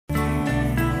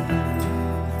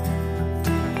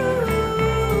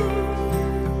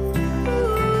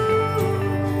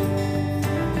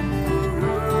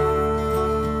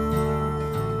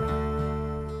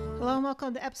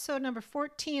welcome to episode number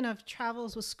 14 of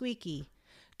Travels with Squeaky.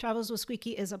 Travels with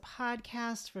Squeaky is a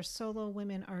podcast for solo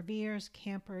women RVers,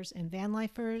 campers, and van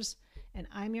lifers, and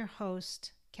I'm your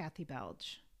host, Kathy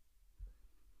Belge.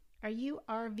 Are you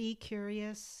RV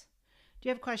curious? Do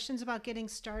you have questions about getting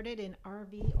started in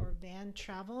RV or van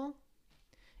travel?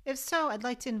 If so, I'd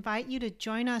like to invite you to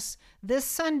join us this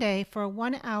Sunday for a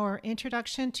 1-hour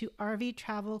introduction to RV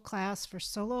travel class for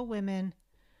solo women,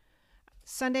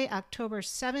 Sunday, October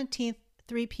 17th,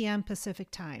 3 p.m.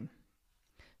 Pacific time.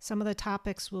 Some of the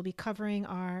topics we'll be covering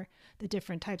are the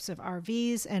different types of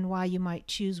RVs and why you might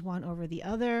choose one over the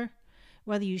other,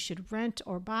 whether you should rent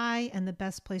or buy and the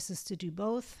best places to do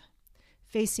both,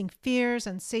 facing fears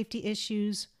and safety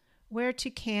issues, where to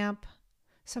camp,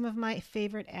 some of my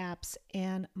favorite apps,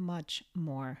 and much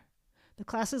more. The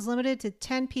class is limited to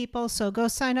 10 people, so go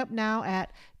sign up now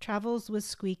at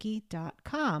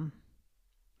travelswithsqueaky.com.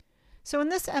 So in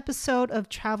this episode of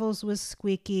Travels with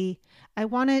Squeaky, I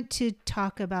wanted to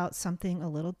talk about something a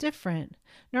little different.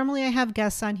 Normally I have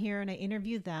guests on here and I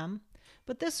interview them,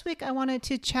 but this week I wanted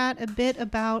to chat a bit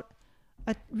about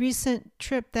a recent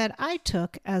trip that I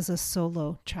took as a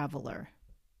solo traveler.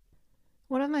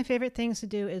 One of my favorite things to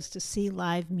do is to see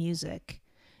live music.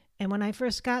 And when I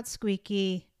first got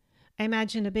Squeaky, I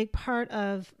imagined a big part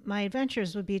of my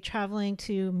adventures would be traveling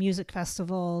to music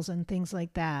festivals and things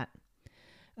like that.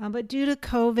 But due to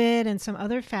COVID and some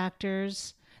other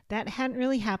factors, that hadn't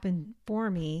really happened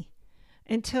for me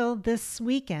until this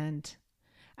weekend.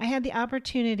 I had the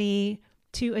opportunity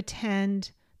to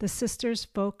attend the Sisters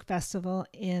Folk Festival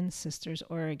in Sisters,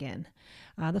 Oregon.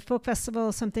 The Folk Festival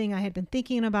is something I had been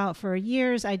thinking about for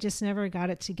years. I just never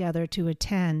got it together to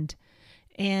attend.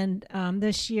 And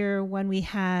this year, when we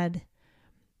had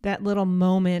that little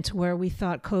moment where we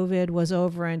thought COVID was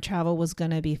over and travel was going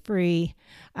to be free,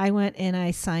 I went and I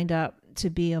signed up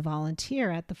to be a volunteer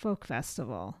at the Folk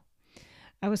Festival.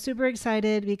 I was super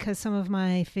excited because some of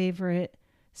my favorite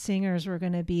singers were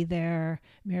going to be there,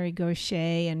 Mary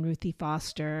Gauthier and Ruthie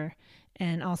Foster.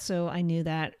 And also I knew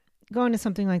that going to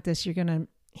something like this, you're going to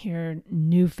hear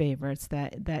new favorites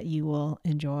that you will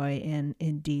enjoy. And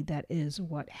indeed, that is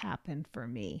what happened for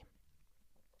me.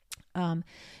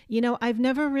 I've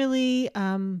never really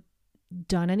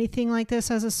done anything like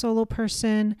this as a solo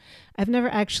person. I've never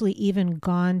actually even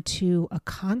gone to a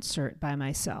concert by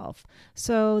myself.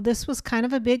 So this was kind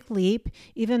of a big leap.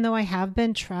 Even though I have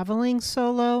been traveling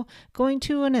solo, going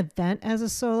to an event as a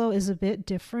solo is a bit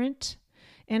different.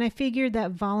 And I figured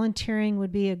that volunteering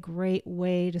would be a great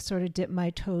way to sort of dip my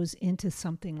toes into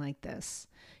something like this.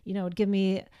 It would give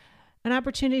me an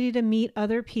opportunity to meet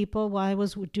other people while I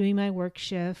was doing my work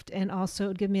shift, and also it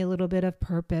would give me a little bit of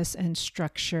purpose and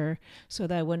structure so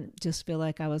that I wouldn't just feel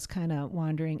like I was kind of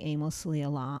wandering aimlessly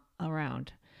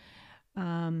around.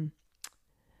 So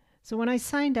when I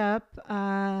signed up,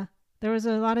 there was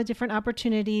a lot of different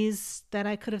opportunities that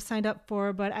I could have signed up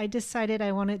for, but I decided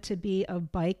I wanted to be a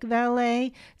bike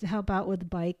valet to help out with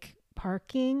bike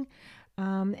parking.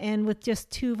 And with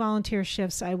just 2 volunteer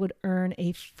shifts, I would earn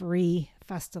a free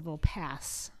festival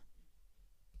pass.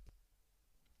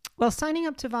 Well, signing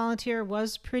up to volunteer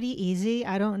was pretty easy.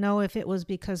 I don't know if it was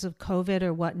because of COVID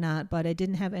or whatnot, but I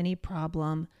didn't have any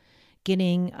problem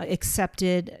getting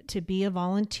accepted to be a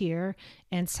volunteer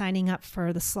and signing up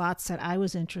for the slots that I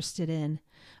was interested in.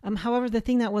 However, the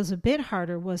thing that was a bit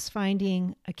harder was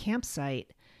finding a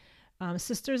campsite.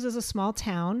 Sisters is a small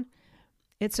town.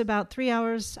 It's about 3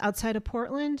 hours outside of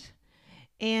Portland,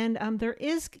 and there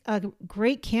is a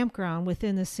great campground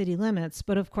within the city limits,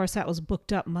 but of course that was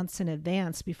booked up months in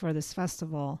advance before this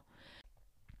festival.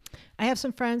 I have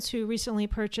some friends who recently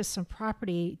purchased some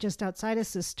property just outside of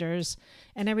Sisters,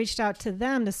 and I reached out to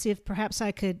them to see if perhaps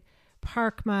I could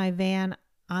park my van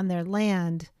on their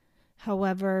land.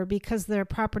 However, because their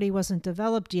property wasn't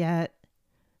developed yet,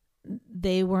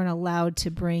 they weren't allowed to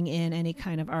bring in any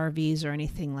kind of RVs or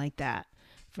anything like that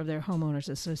for their homeowners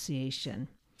association.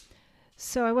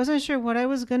 So I wasn't sure what I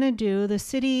was going to do. The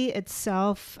city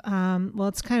itself,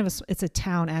 it's a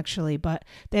town actually, but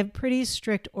they have pretty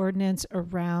strict ordinance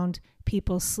around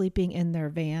people sleeping in their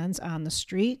vans on the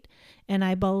street. And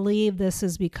I believe this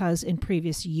is because in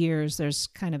previous years, there's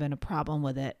kind of been a problem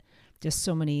with it. Just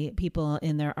so many people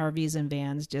in their RVs and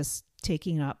vans just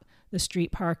taking up the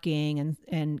street parking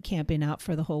and camping out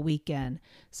for the whole weekend.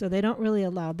 So they don't really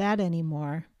allow that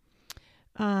anymore.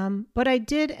 But I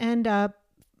did end up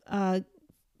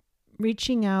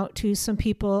reaching out to some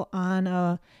people on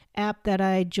a app that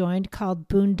I joined called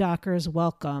Boondockers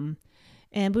Welcome.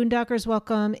 And Boondockers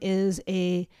Welcome is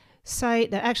a site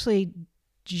that actually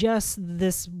just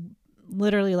this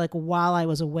literally like while I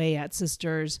was away at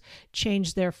Sisters,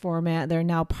 changed their format. They're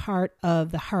now part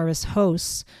of the Harvest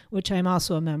Hosts, which I'm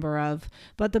also a member of.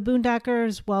 But the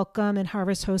Boondockers Welcome and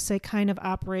Harvest Hosts, they kind of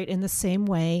operate in the same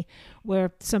way, where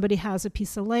if somebody has a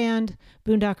piece of land,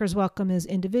 Boondockers Welcome is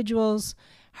individuals,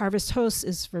 Harvest Hosts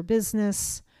is for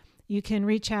business. You can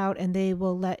reach out and they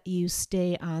will let you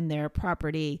stay on their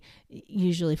property,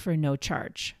 usually for no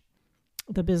charge.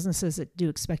 The businesses that do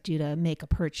expect you to make a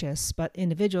purchase, but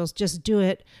individuals just do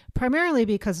it primarily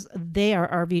because they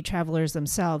are RV travelers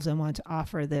themselves and want to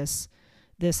offer this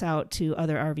out to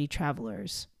other RV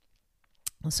travelers.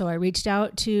 So I reached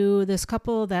out to this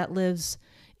couple that lives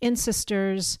in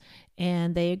Sisters,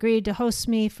 and they agreed to host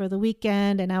me for the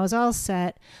weekend, and I was all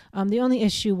set. The only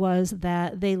issue was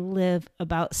that they live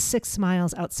about 6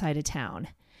 miles outside of town.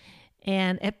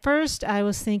 And at first I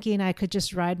was thinking I could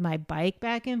just ride my bike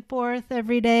back and forth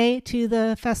every day to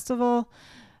the festival.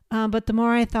 But the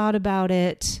more I thought about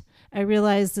it, I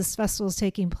realized this festival is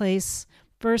taking place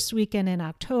first weekend in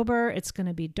October. It's going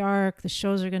to be dark. The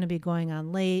shows are going to be going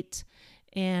on late.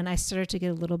 And I started to get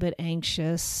a little bit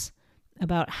anxious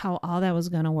about how all that was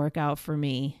going to work out for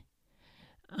me.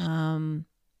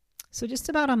 So just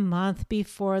about a month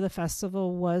before the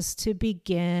festival was to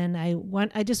begin,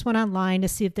 I just went online to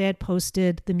see if they had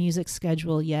posted the music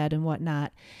schedule yet and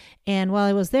whatnot. And while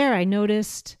I was there, I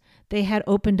noticed they had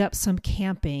opened up some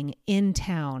camping in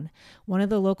town. One of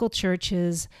the local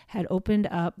churches had opened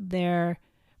up their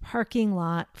parking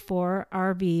lot for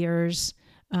RVers.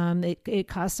 It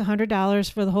cost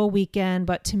 $100 for the whole weekend,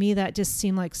 but to me that just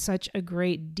seemed like such a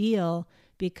great deal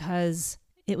because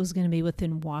it was going to be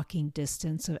within walking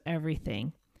distance of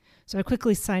everything. So I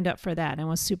quickly signed up for that and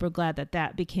was super glad that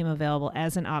that became available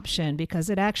as an option because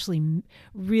it actually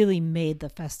really made the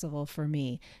festival for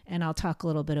me. And I'll talk a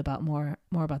little bit about more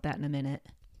about that in a minute.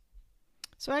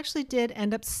 So I actually did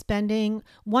end up spending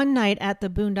one night at the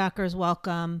Boondockers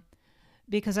Welcome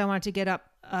because I wanted to get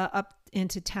up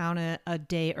into town a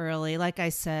day early. Like I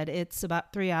said, it's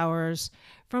about 3 hours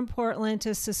from Portland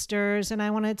to Sisters, and I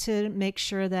wanted to make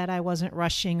sure that I wasn't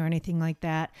rushing or anything like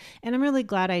that. And I'm really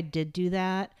glad I did do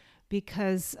that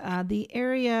because the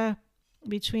area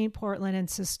between Portland and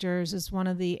Sisters is one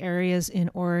of the areas in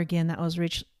Oregon that was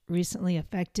recently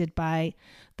affected by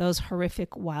those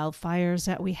horrific wildfires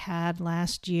that we had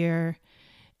last year.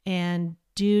 And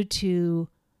due to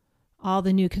all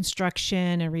the new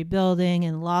construction and rebuilding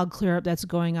and log clear up that's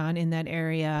going on in that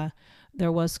area,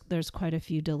 there's quite a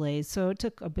few delays. So it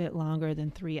took a bit longer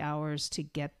than 3 hours to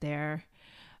get there.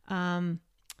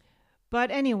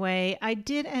 But anyway, I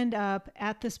did end up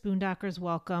at this Boondockers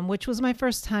Welcome, which was my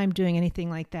first time doing anything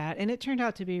like that. And it turned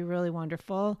out to be really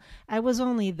wonderful. I was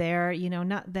only there,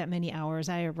 not that many hours.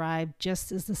 I arrived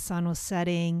just as the sun was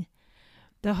setting.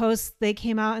 The hosts, they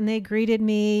came out and they greeted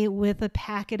me with a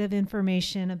packet of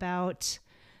information about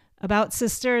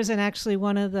Sisters. And actually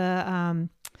one of the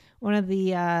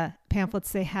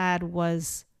pamphlets they had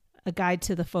was a guide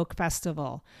to the folk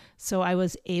festival. So I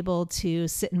was able to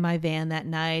sit in my van that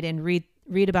night and read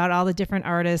about all the different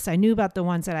artists. I knew about the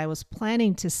ones that I was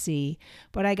planning to see,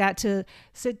 but I got to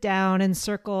sit down and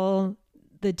circle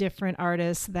the different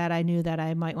artists that I knew that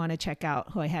I might want to check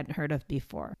out who I hadn't heard of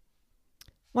before.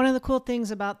 One of the cool things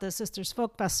about the Sisters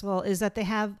Folk Festival is that they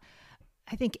have,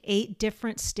 I think, 8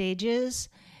 different stages,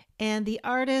 and the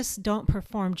artists don't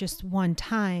perform just one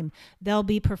time. They'll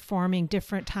be performing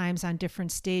different times on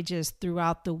different stages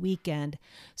throughout the weekend.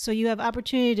 So you have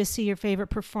opportunity to see your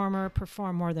favorite performer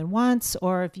perform more than once,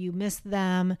 or if you miss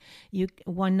them,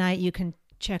 one night you can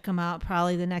check them out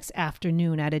probably the next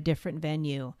afternoon at a different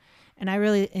venue. And I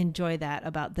really enjoy that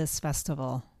about this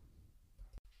festival.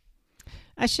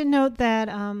 I should note that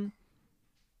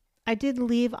I did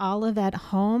leave Olive at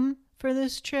home for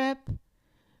this trip.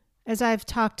 As I've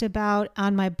talked about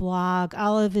on my blog,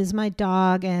 Olive is my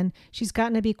dog and she's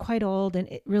gotten to be quite old and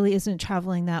it really isn't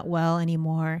traveling that well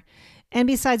anymore. And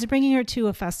besides, bringing her to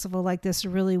a festival like this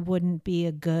really wouldn't be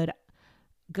a good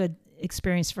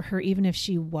experience for her, even if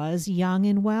she was young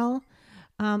and well.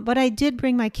 But I did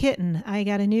bring my kitten. I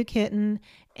got a new kitten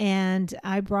and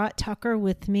I brought Tucker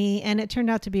with me and it turned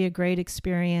out to be a great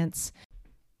experience.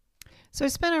 So I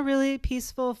spent a really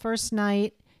peaceful first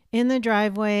night in the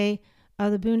driveway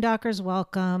of the Boondockers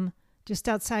Welcome just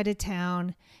outside of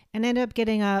town and ended up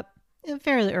getting up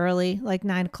fairly early, like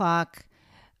 9 o'clock,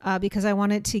 because I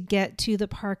wanted to get to the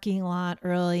parking lot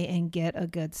early and get a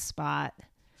good spot.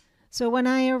 So when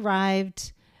I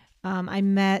arrived, I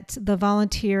met the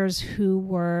volunteers who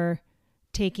were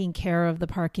taking care of the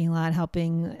parking lot,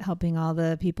 helping all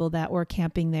the people that were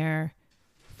camping there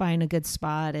find a good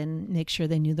spot and make sure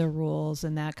they knew the rules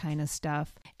and that kind of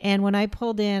stuff. And when I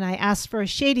pulled in, I asked for a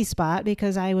shady spot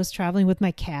because I was traveling with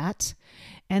my cat.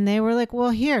 And they were like, well,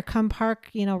 here, come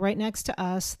park, right next to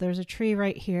us. There's a tree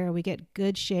right here. We get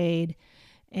good shade.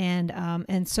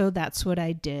 And so that's what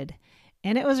I did.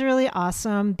 And it was really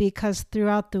awesome because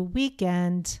throughout the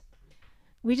weekend,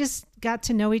 we just got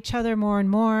to know each other more and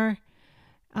more.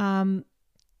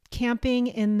 Camping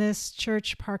in this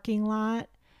church parking lot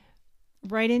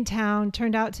right in town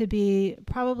turned out to be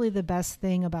probably the best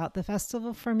thing about the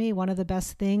festival for me, one of the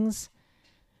best things,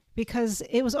 because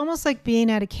it was almost like being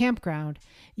at a campground.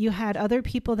 You had other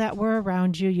people that were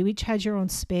around you. You each had your own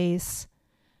space,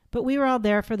 but we were all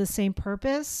there for the same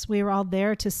purpose. We were all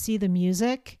there to see the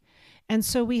music. And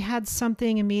so we had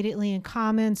something immediately in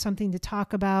common, something to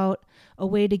talk about, a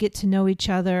way to get to know each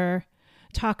other,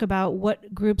 talk about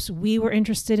what groups we were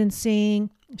interested in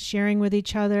seeing, sharing with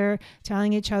each other,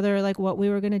 telling each other like what we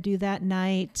were going to do that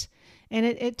night. And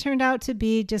it turned out to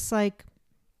be just like,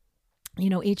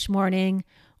 each morning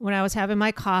when I was having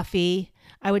my coffee,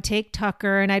 I would take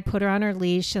Tucker and I'd put her on her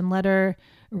leash and let her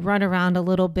run around a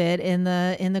little bit in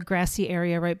the grassy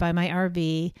area right by my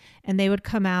RV. And they would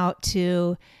come out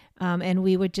to, and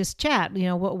we would just chat,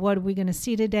 what are we going to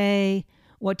see today?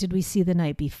 What did we see the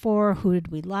night before? Who did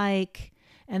we like?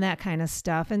 And that kind of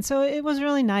stuff. And so it was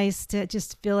really nice to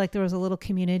just feel like there was a little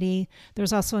community. There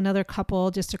was also another couple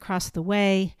just across the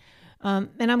way. And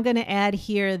I'm going to add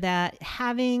here that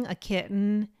having a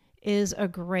kitten is a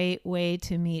great way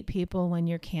to meet people when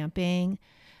you're camping.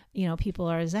 People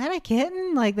are, is that a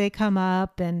kitten? Like they come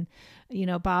up and,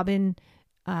 Bob and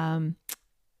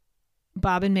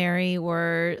Mary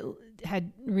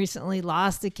had recently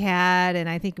lost a cat, and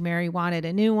I think Mary wanted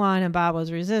a new one and Bob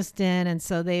was resistant. And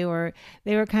so they were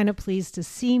kind of pleased to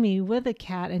see me with a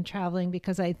cat and traveling,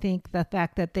 because I think the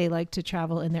fact that they like to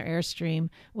travel in their Airstream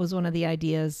was one of the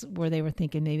ideas where they were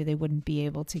thinking maybe they wouldn't be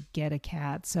able to get a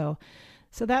cat. So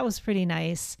that was pretty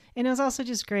nice. And it was also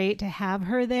just great to have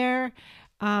her there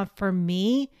for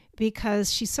me,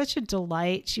 because she's such a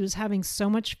delight. She was having so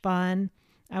much fun.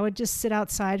 I would just sit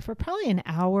outside for probably an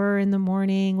hour in the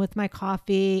morning with my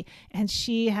coffee. And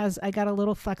I got a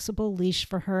little flexible leash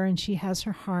for her, and she has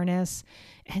her harness.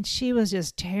 And she was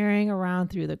just tearing around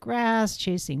through the grass,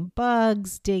 chasing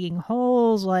bugs, digging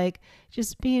holes, like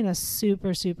just being a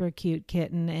super, super cute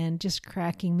kitten and just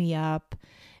cracking me up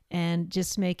and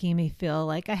just making me feel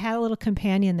like I had a little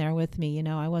companion there with me.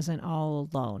 I wasn't all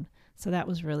alone. So that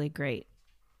was really great.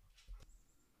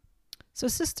 So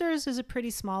Sisters is a pretty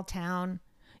small town.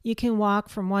 You can walk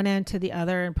from one end to the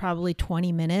other in probably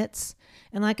 20 minutes.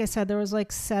 And like I said, there was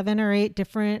like 7 or 8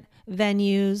 different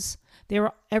venues.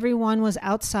 Everyone was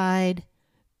outside.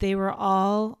 They were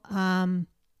all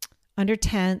under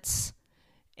tents.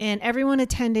 And everyone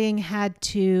attending had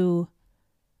to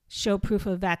show proof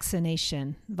of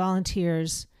vaccination.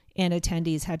 Volunteers and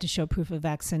attendees had to show proof of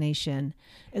vaccination,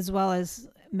 as well as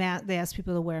they asked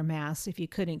people to wear masks if you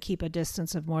couldn't keep a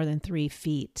distance of more than 3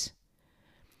 feet.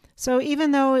 So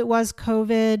even though it was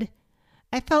COVID,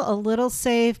 I felt a little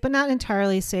safe, but not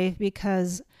entirely safe,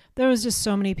 because there was just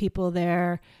so many people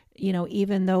there.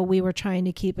 Even though we were trying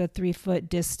to keep a 3-foot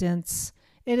distance,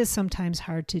 it is sometimes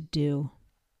hard to do.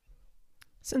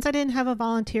 Since I didn't have a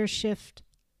volunteer shift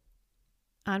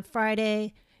on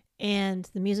Friday and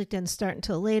the music didn't start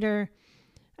until later,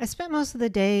 I spent most of the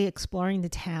day exploring the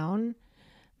town.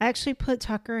 I actually put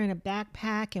Tucker in a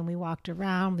backpack and we walked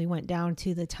around. We went down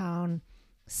to the town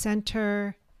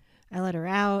center. I let her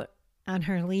out on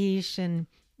her leash and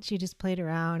she just played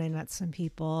around and met some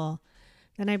people.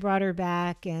 Then I brought her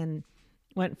back and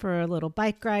went for a little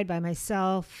bike ride by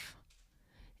myself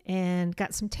and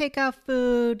got some takeout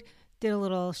food, did a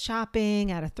little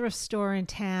shopping at a thrift store in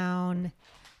town,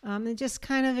 and just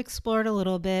kind of explored a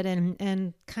little bit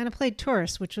and kind of played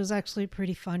tourist, which was actually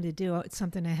pretty fun to do. It's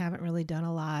something I haven't really done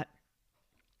a lot.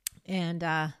 And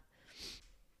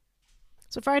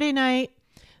so Friday night,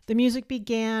 the music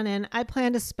began, and I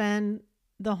planned to spend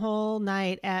the whole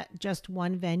night at just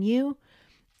one venue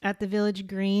at the Village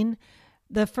Green.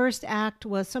 The first act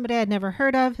was somebody I'd never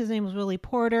heard of. His name was Willie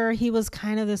Porter. He was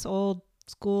kind of this old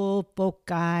school folk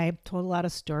guy, told a lot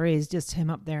of stories, just him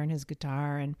up there and his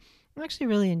guitar, and I actually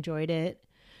really enjoyed it.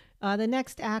 The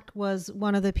next act was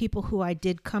one of the people who I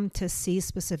did come to see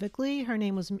specifically. Her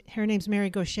name's Mary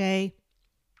Gaucher.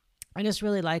 I just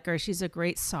really like her. She's a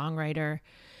great songwriter,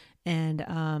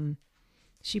 and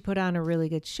she put on a really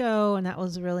good show, and that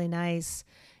was really nice.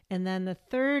 And then the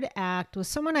third act was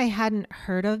someone I hadn't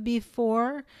heard of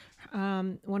before.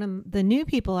 One of the new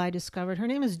people I discovered, her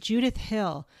name is Judith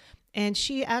Hill, And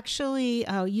she actually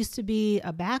used to be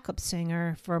a backup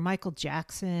singer for Michael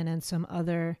Jackson and some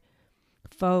other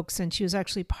folks. And she was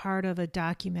actually part of a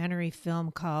documentary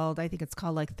film called, I think it's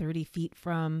called like 30 Feet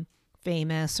from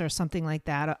Famous or something like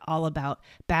that, all about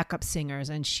backup singers.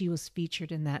 And she was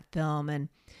featured in that film. And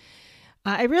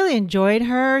I really enjoyed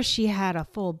her. She had a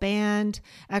full band.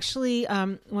 Actually,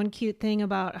 one cute thing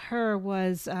about her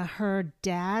was her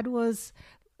dad was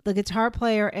the guitar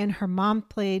player and her mom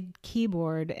played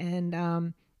keyboard. And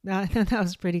I thought that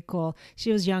was pretty cool.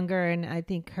 She was younger, and I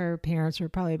think her parents were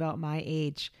probably about my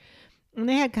age. And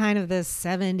they had kind of this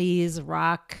 70s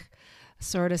rock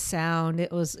sort of sound.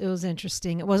 It was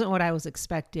interesting. It wasn't what I was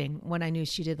expecting when I knew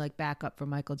she did like backup for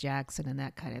Michael Jackson and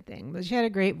that kind of thing. But she had a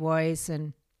great voice,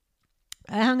 and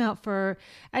I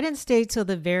didn't stay till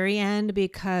the very end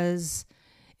because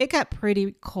it got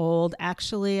pretty cold.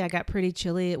 Actually, I got pretty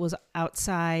chilly. It was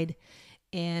outside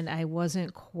and I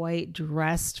wasn't quite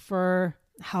dressed for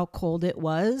how cold it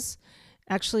was.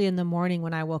 Actually, in the morning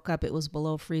when I woke up, it was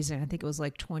below freezing. I think it was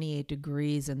like 28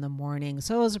 degrees in the morning.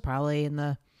 So it was probably in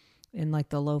like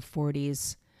the low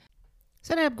 40s.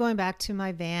 So I ended up going back to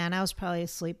my van. I was probably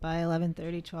asleep by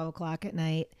 11:30, 12 o'clock at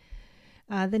night.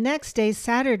 The next day,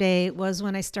 Saturday, was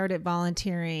when I started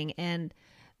volunteering. And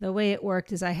the way it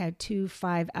worked is I had 2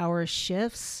 5-hour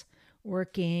shifts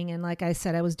working. And like I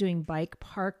said, I was doing bike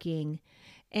parking.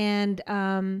 And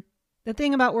the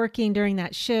thing about working during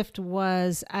that shift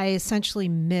was I essentially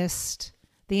missed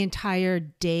the entire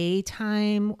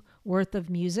daytime worth of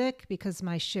music because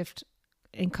my shift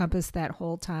encompassed that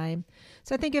whole time.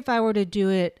 So I think if I were to do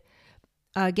it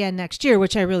again next year,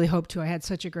 which I really hope to, I had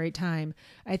such a great time,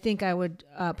 I think I would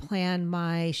plan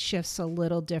my shifts a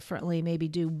little differently. Maybe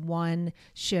do one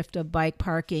shift of bike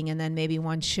parking and then maybe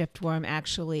one shift where I'm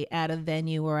actually at a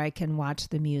venue where I can watch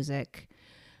the music,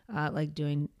 like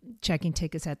checking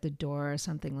tickets at the door or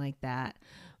something like that.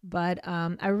 But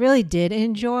I really did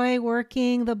enjoy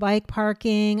working the bike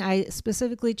parking. I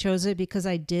specifically chose it because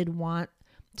I did want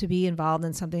to be involved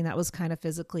in something that was kind of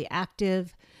physically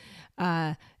active.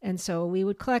 And so we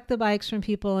would collect the bikes from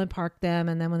people and park them.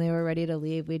 And then when they were ready to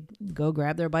leave, we'd go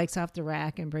grab their bikes off the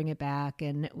rack and bring it back.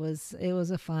 And it was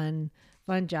a fun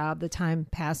job. The time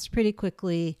passed pretty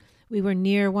quickly. We were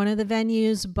near one of the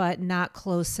venues, but not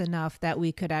close enough that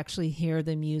we could actually hear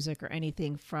the music or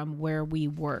anything from where we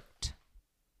worked.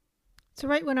 So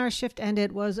right when our shift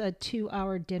ended was a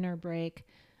 2-hour dinner break.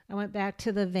 I went back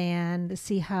to the van to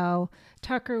see how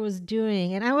Tucker was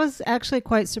doing. And I was actually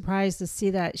quite surprised to see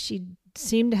that she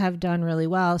seemed to have done really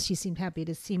well. She seemed happy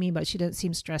to see me, but she didn't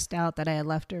seem stressed out that I had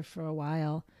left her for a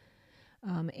while.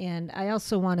 And I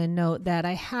also want to note that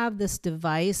I have this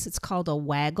device. It's called a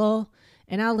Waggle,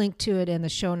 and I'll link to it in the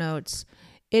show notes.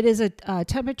 It is a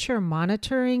temperature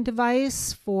monitoring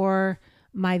device for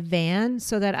my van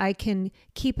so that I can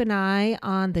keep an eye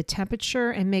on the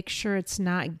temperature and make sure it's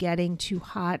not getting too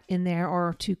hot in there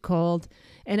or too cold.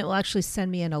 And it will actually send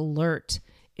me an alert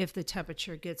if the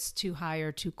temperature gets too high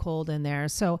or too cold in there.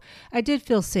 So I did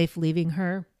feel safe leaving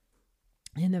her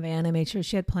in the van. I made sure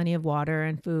she had plenty of water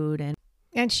and food,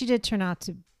 and she did turn out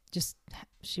to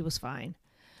she was fine.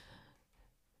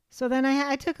 So then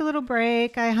I took a little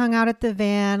break. I hung out at the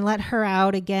van, let her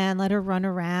out again, let her run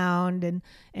around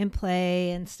and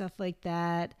play and stuff like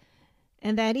that.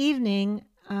 And that evening,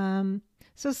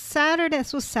 this was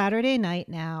Saturday night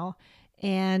now,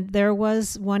 and there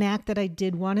was one act that I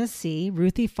did want to see,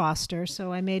 Ruthie Foster.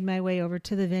 So I made my way over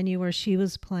to the venue where she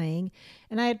was playing,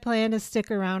 and I had planned to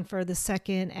stick around for the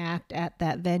second act at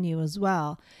that venue as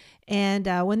well. And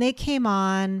when they came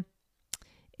on,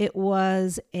 it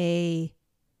was a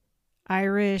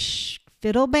Irish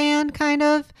fiddle band kind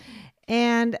of.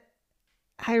 And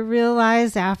I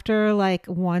realized after like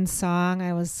one song,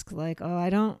 I was like, oh, I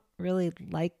don't really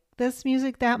like this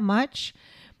music that much.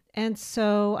 And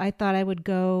so I thought I would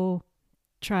go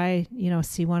try,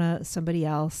 see somebody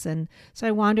else. And so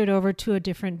I wandered over to a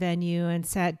different venue and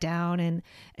sat down, and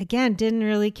again, didn't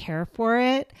really care for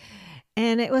it.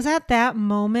 And it was at that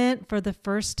moment for the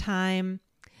first time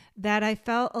that I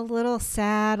felt a little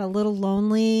sad, a little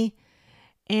lonely,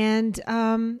 and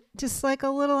just like a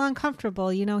little uncomfortable.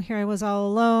 Here I was all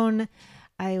alone.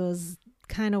 I was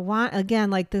kind of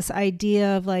like this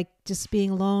idea of like just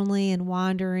being lonely and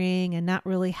wandering and not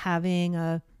really having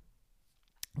a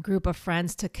group of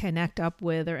friends to connect up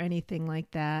with or anything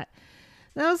like that.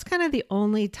 That was kind of the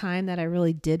only time that I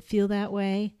really did feel that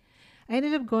way. I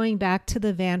ended up going back to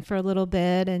the van for a little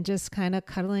bit and just kind of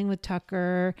cuddling with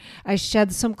Tucker. I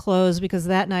shed some clothes because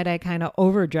that night I kind of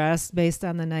overdressed based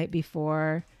on the night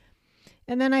before.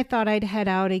 And then I thought I'd head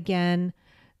out again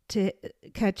to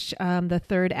catch the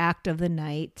third act of the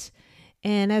night.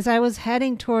 And as I was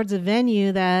heading towards a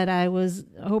venue that I was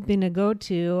hoping to go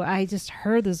to, I just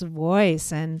heard this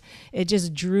voice and it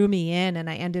just drew me in. And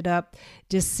I ended up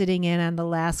just sitting in on the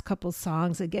last couple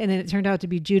songs again. And it turned out to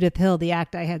be Judith Hill, the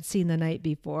act I had seen the night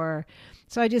before.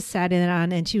 So I just sat in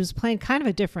on, and she was playing kind of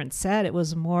a different set. It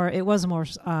was more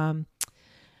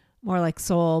like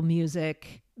soul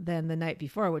music than the night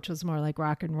before, which was more like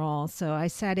rock and roll. So I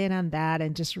sat in on that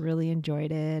and just really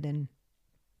enjoyed it. And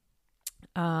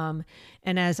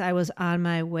as I was on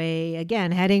my way,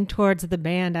 again, heading towards the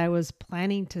band I was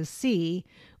planning to see,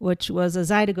 which was a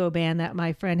Zydeco band that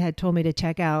my friend had told me to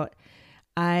check out,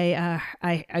 I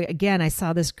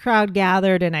saw this crowd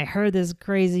gathered and I heard this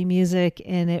crazy music,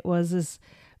 and it was this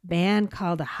band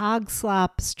called the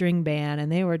Hogslop String Band, and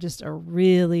they were just a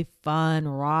really fun,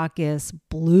 raucous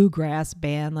bluegrass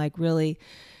band, like really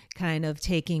kind of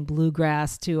taking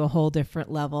bluegrass to a whole different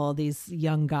level. These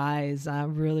young guys,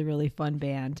 really, really fun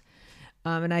band.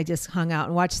 And I just hung out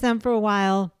and watched them for a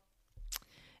while.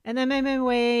 And then made my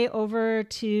way over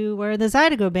to where the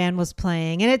Zydeco band was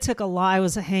playing. And it took a lot. I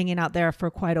was hanging out there for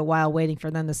quite a while waiting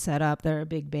for them to set up. They're a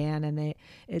big band, and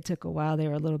it took a while. They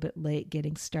were a little bit late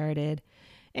getting started.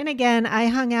 And again, I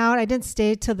hung out. I didn't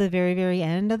stay till the very, very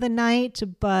end of the night,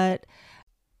 but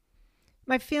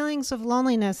my feelings of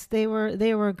loneliness, they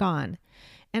were gone.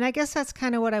 And I guess that's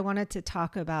kind of what I wanted to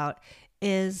talk about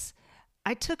is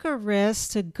I took a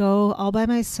risk to go all by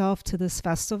myself to this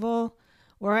festival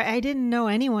where I didn't know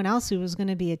anyone else who was going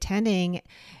to be attending.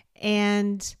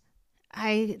 And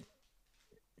I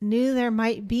knew there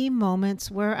might be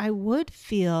moments where I would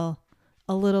feel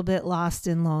a little bit lost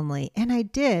and lonely. And I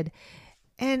did.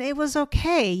 And it was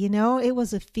okay. It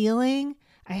was a feeling.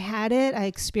 I had it. I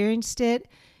experienced it.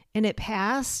 And it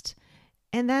passed.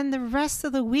 And then the rest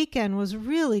of the weekend was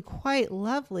really quite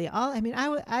lovely. I'm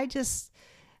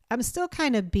still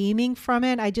kind of beaming from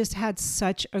it. I just had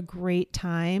such a great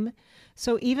time.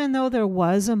 So even though there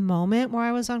was a moment where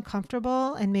I was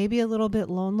uncomfortable and maybe a little bit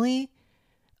lonely,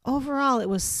 overall, it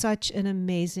was such an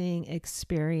amazing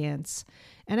experience.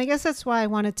 And I guess that's why I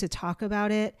wanted to talk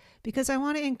about it, because I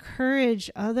want to encourage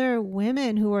other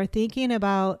women who are thinking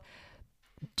about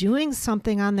doing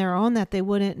something on their own that they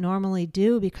wouldn't normally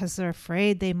do because they're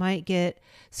afraid they might get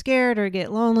scared or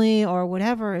get lonely or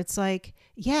whatever. It's like,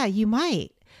 yeah, you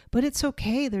might, but it's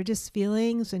okay. They're just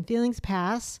feelings, and feelings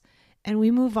pass, and we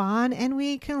move on and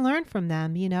we can learn from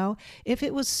them. If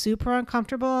it was super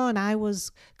uncomfortable and I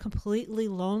was completely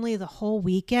lonely the whole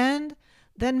weekend,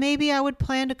 then maybe I would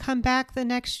plan to come back the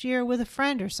next year with a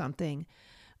friend or something.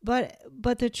 But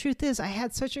the truth is, I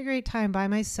had such a great time by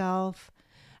myself.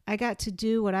 I got to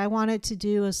do what I wanted to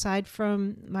do aside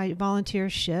from my volunteer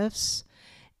shifts.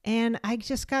 And I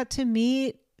just got to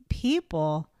meet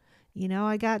people.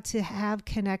 I got to have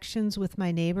connections with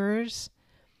my neighbors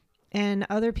and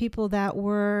other people that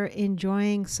were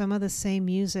enjoying some of the same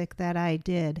music that I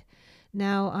did.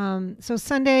 Now, so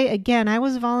Sunday, again, I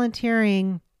was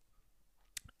volunteering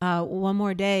one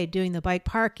more day doing the bike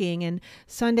parking, and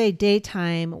Sunday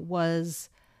daytime was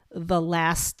the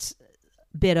last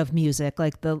bit of music.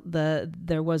 Like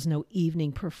there was no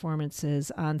evening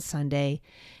performances on Sunday,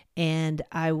 and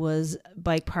I was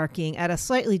bike parking at a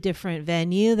slightly different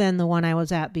venue than the one I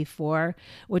was at before,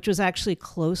 which was actually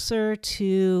closer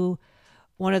to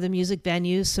one of the music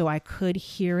venues, so I could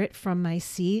hear it from my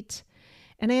seat.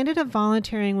 And I ended up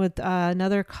volunteering with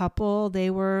another couple. They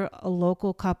were a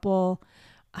local couple.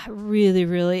 I really,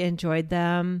 really enjoyed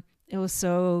them.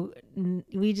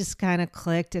 We just kind of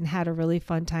clicked and had a really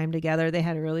fun time together. They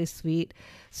had a really sweet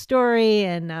story,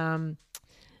 and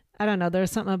I don't know,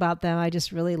 there's something about them. I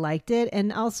just really liked it.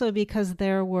 And also because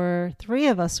there were 3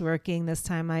 of us working this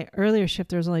time, my earlier shift,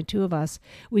 there was only 2 of us.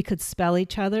 We could spell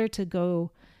each other to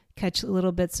go catch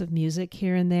little bits of music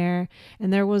here and there.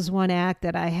 And there was one act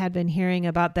that I had been hearing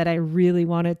about that I really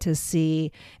wanted to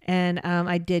see. And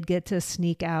I did get to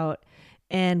sneak out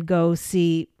and go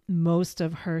see most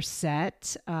of her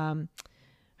set.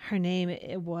 Her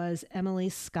name was Emily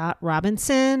Scott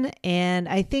Robinson, and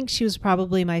I think she was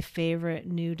probably my favorite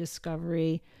new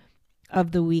discovery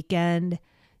of the weekend.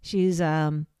 She's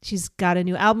got a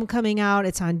new album coming out.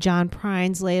 It's on John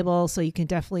Prine's label, so you can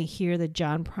definitely hear the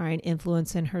John Prine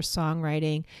influence in her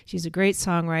songwriting. She's a great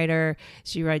songwriter.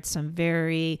 She writes some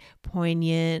very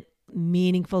poignant,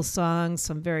 meaningful songs,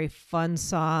 some very fun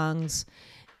songs.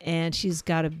 And she's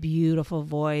got a beautiful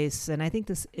voice. And I think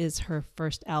this is her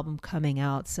first album coming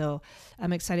out. So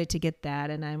I'm excited to get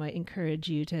that. And I might encourage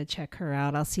you to check her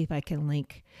out. I'll see if I can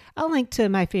I'll link to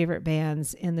my favorite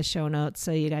bands in the show notes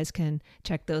so you guys can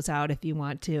check those out if you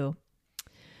want to.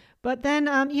 But then,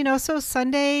 so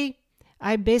Sunday,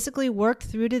 I basically worked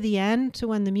through to the end, to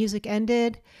when the music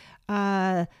ended,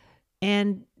 and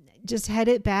just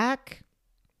headed back,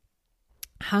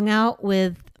 hung out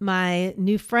with my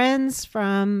new friends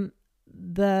from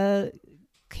the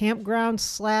campground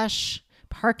 /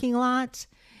 parking lot.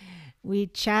 We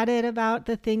chatted about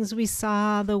the things we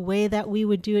saw, the way that we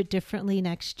would do it differently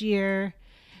next year.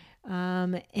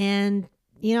 And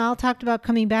all talked about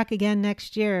coming back again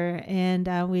next year, and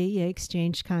we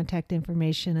exchanged contact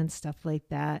information and stuff like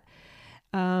that.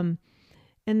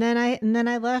 And then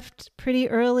I left pretty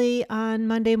early on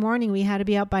Monday morning. We had to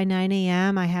be out by 9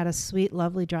 a.m. I had a sweet,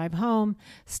 lovely drive home,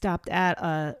 stopped at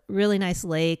a really nice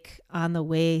lake on the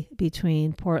way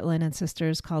between Portland and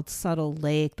Sisters called Subtle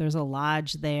Lake. There's a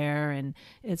lodge there, and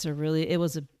it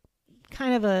was a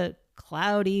kind of a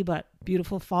cloudy but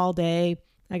beautiful fall day.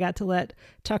 I got to let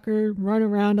Tucker run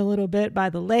around a little bit by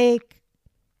the lake.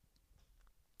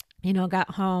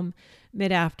 Got home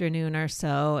mid-afternoon or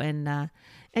so, and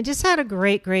just had a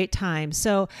great time.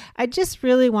 So I just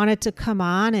really wanted to come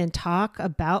on and talk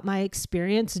about my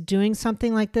experience doing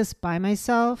something like this by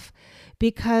myself,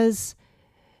 because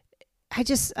I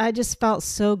just felt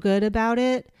so good about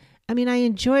it. I mean, I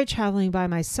enjoy traveling by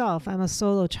myself. I'm a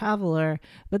solo traveler,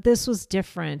 but this was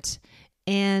different.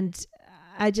 And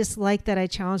I just like that I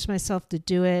challenged myself to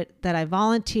do it, that I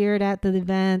volunteered at the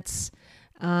events,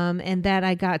 and that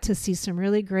I got to see some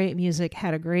really great music,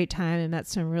 had a great time, and met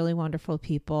some really wonderful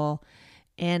people.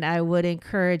 And I would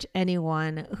encourage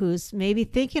anyone who's maybe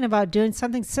thinking about doing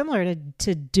something similar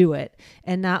to do it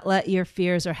and not let your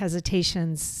fears or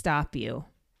hesitations stop you.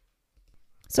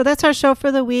 So that's our show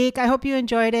for the week. I hope you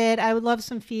enjoyed it. I would love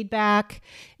some feedback.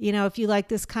 If you like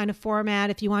this kind of format,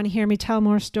 if you want to hear me tell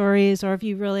more stories, or if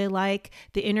you really like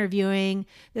the interviewing,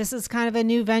 this is kind of a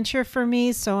new venture for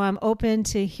me. So I'm open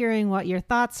to hearing what your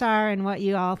thoughts are and what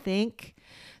you all think.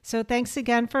 So thanks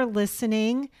again for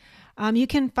listening. You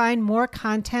can find more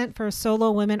content for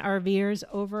solo women RVers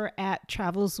over at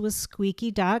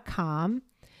travelswithsqueaky.com.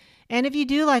 And if you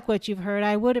do like what you've heard,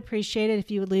 I would appreciate it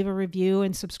if you would leave a review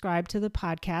and subscribe to the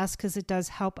podcast, because it does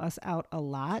help us out a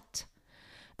lot.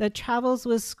 The Travels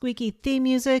with Squeaky theme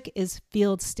music is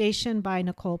Field Station by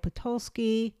Nicole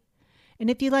Podolsky. And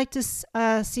if you'd like to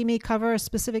see me cover a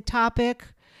specific topic,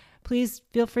 please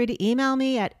feel free to email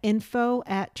me at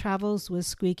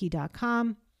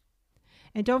info@travelswithsqueaky.com.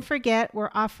 And don't forget, we're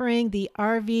offering the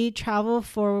RV Travel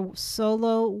for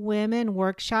Solo Women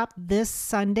workshop this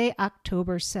Sunday,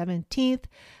 October 17th.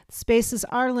 Spaces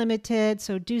are limited,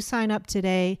 so do sign up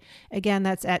today. Again,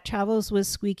 that's at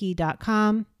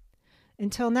travelswithsqueaky.com.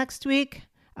 Until next week,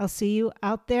 I'll see you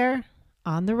out there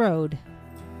on the road.